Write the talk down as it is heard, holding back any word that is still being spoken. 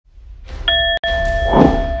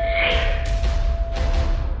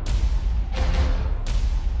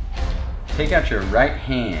Take out your right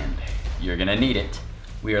hand. You're gonna need it.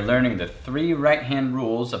 We are learning the 3 right-hand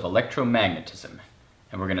rules of electromagnetism,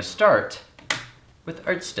 and we're gonna start with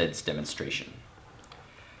Ørsted's demonstration.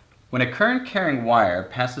 When a current-carrying wire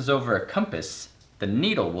passes over a compass, the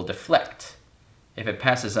needle will deflect. If it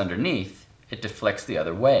passes underneath, it deflects the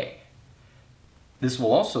other way. This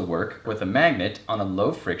will also work with a magnet on a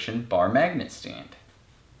low-friction bar magnet stand,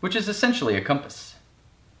 which is essentially a compass.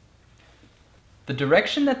 The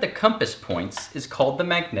direction that the compass points is called the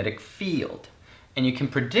magnetic field, and you can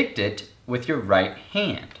predict it with your right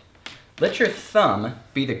hand. Let your thumb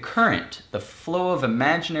be the current, the flow of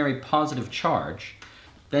imaginary positive charge,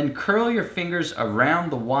 then curl your fingers around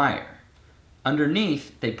the wire.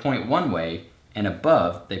 Underneath, they point one way, and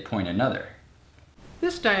above, they point another.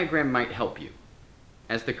 This diagram might help you.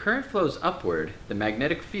 As the current flows upward, the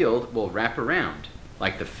magnetic field will wrap around,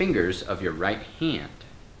 like the fingers of your right hand.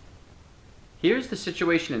 Here's the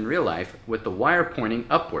situation in real life with the wire pointing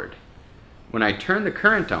upward. When I turn the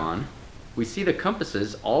current on, we see the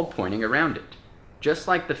compasses all pointing around it, just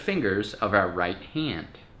like the fingers of our right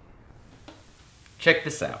hand. Check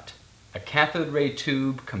this out, a cathode ray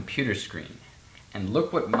tube computer screen, and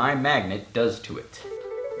look what my magnet does to it.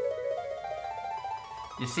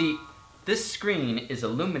 You see, this screen is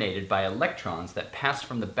illuminated by electrons that pass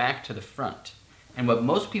from the back to the front, and what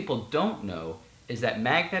most people don't know is that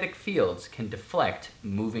magnetic fields can deflect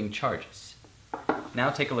moving charges. Now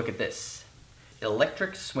take a look at this.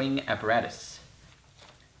 Electric swing apparatus.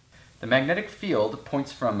 The magnetic field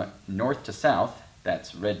points from north to south,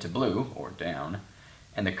 that's red to blue, or down,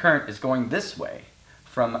 and the current is going this way,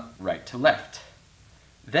 from right to left.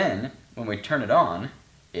 Then, when we turn it on,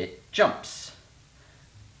 it jumps.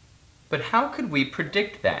 But how could we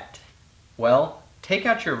predict that? Well, take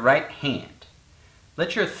out your right hand.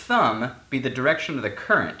 Let your thumb be the direction of the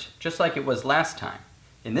current, just like it was last time,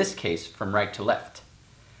 in this case from right to left.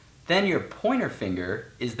 Then your pointer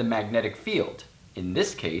finger is the magnetic field, in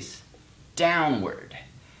this case, downward.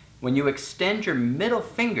 When you extend your middle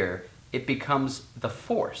finger, it becomes the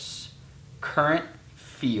force, current,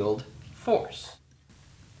 field, force.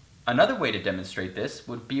 Another way to demonstrate this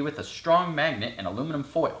would be with a strong magnet and aluminum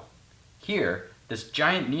foil. Here, this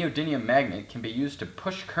giant neodymium magnet can be used to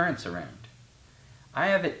push currents around. I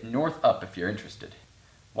have it north up if you're interested.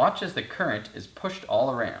 Watch as the current is pushed all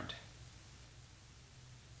around.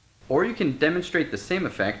 Or you can demonstrate the same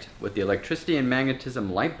effect with the electricity and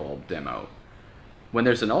magnetism light bulb demo. When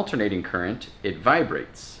there's an alternating current, it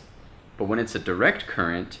vibrates. But when it's a direct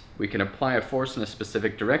current, we can apply a force in a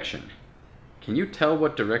specific direction. Can you tell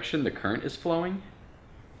what direction the current is flowing?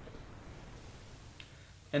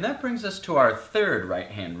 And that brings us to our 3rd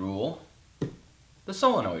right-hand rule, the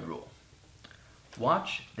solenoid rule.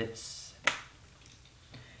 Watch this.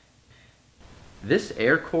 This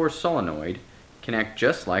air core solenoid can act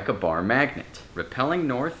just like a bar magnet, repelling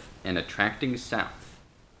north and attracting south.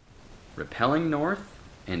 Repelling north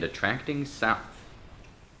and attracting south.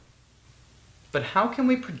 But how can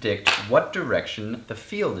we predict what direction the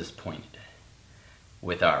field is pointed?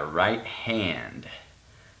 With our right hand.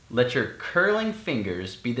 Let your curling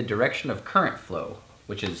fingers be the direction of current flow,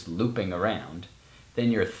 which is looping around. Then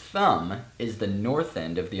your thumb is the north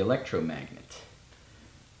end of the electromagnet.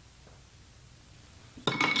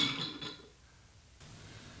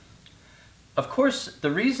 Of course,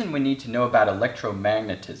 the reason we need to know about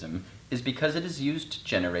electromagnetism is because it is used to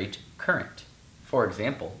generate current. For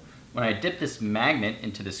example, when I dip this magnet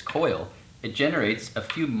into this coil, it generates a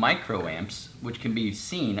few microamps, which can be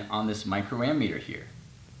seen on this microammeter here.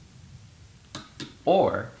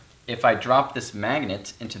 Or, if I drop this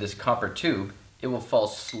magnet into this copper tube, it will fall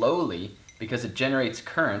slowly because it generates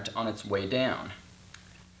current on its way down.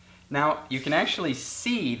 Now, you can actually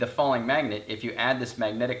see the falling magnet if you add this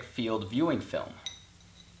magnetic field viewing film.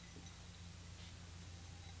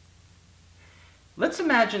 Let's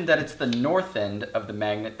imagine that it's the north end of the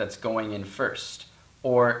magnet that's going in first,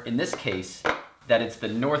 or in this case, that it's the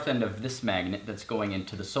north end of this magnet that's going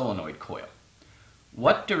into the solenoid coil.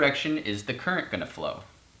 What direction is the current going to flow?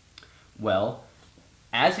 Well,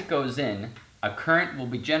 as it goes in, a current will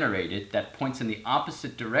be generated that points in the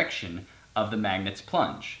opposite direction of the magnet's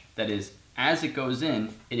plunge. That is, as it goes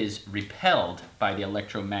in, it is repelled by the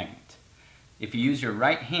electromagnet. If you use your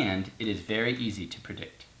right hand, it is very easy to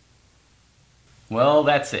predict. Well,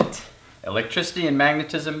 that's it. Electricity and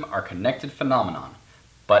magnetism are connected phenomena,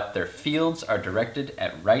 but their fields are directed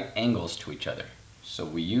at right angles to each other. So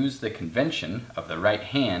we use the convention of the right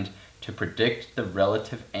hand to predict the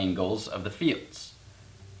relative angles of the fields.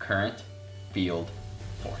 Current, field,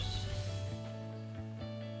 force.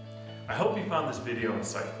 I hope you found this video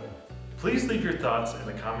insightful. Please leave your thoughts in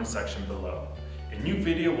the comment section below. A new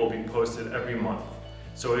video will be posted every month.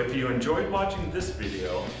 So if you enjoyed watching this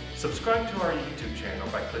video, subscribe to our YouTube channel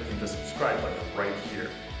by clicking the subscribe button right here.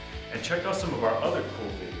 And check out some of our other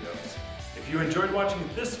cool videos. If you enjoyed watching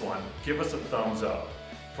this one, give us a thumbs up.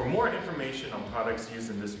 For more information on products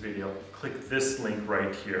used in this video, click this link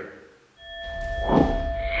right here.